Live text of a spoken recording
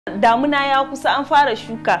damuna ya kusa an fara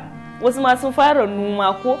shuka, wasu ma sun fara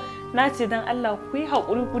noma ko na ce dan Allah ku yi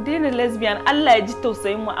haƙuri ku daina lesbian, Allah ya ji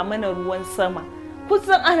tausayin mu a mana ruwan sama.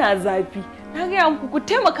 Kusan ana zafi. Na ga muku ku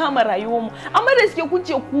taimaka ma rayuwar mu. Amma da suke kun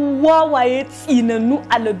ce ku wawaye tsinannu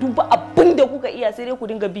aladu ba abinda kuka iya sai dai ku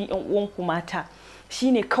dinga bin ƴan uwanku mata.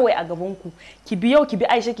 Shine kawai a gaban ku. Ki bi yau ki bi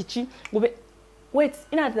Aisha ki ci, gobe wait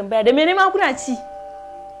ina tambaya da mene ma kuna ci?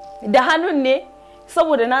 Da hannun ne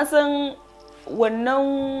saboda na san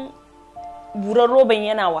wannan burar roban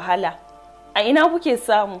yana wahala. A ina kuke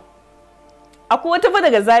samu? Akwai wata fa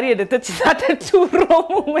daga Zaria da ta ci za ta turo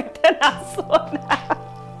mu mai tana so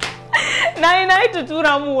na yi ta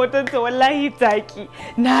tura mu hotonta wallahi taki.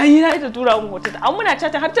 Na yi ta tura mu hotonta. Amma muna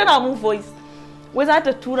chat har tana mu voice. Wai za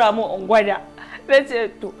ta tura mu on gwada. Sai ce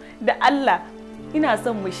to da Allah ina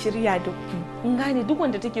son mu shirya da ku. Kun gane duk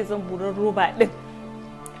wanda take son burar roba din.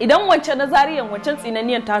 Idan wancan na Zariyan wancan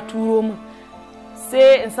tsinaniyan ta turo mu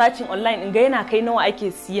sai in searching online in ga yana kai nawa ake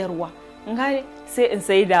siyarwa. In gane sai in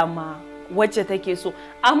saida ma wacce take so.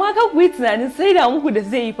 Amma ka ku yi tunanin saida muku da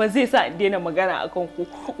zai yi fa zai sa in daina magana akan ku.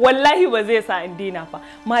 Wallahi ba zai sa in daina fa.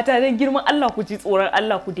 Mata dan girman Allah ku ji tsoron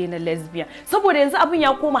Allah ku daina lesbian. Saboda yanzu abin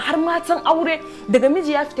ya koma har matan aure daga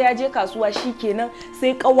miji ya fita ya je kasuwa shikenan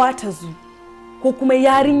sai kawa ta zu. Ko kuma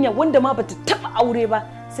yarinya wanda ma bata taba aure ba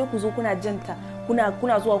sai ku zo kuna janta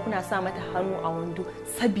kuna zuwa kuna sa mata hannu a wando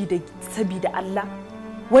sabida Allah.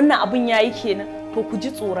 Wannan abin yayi kenan. To ku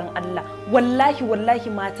ji tsoron Allah wallahi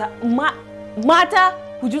mata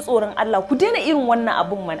ku ji tsoron Allah ku daina irin wannan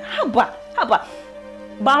abun mana haba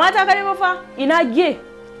ba mata kare ba fa ina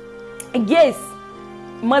gays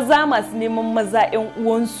maza masu neman maza ƴan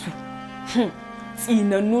uwansu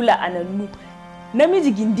tsinannu la'anannu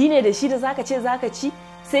namiji gindi ne da shi da zaka ci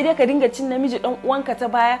sai dai ka dinga cin namiji dan uwanka ta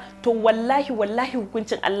baya to wallahi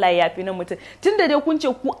hukuncin Allah ya fi na mutum tunda dai kun ce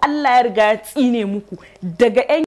ku Allah ya riga ya tsine muku daga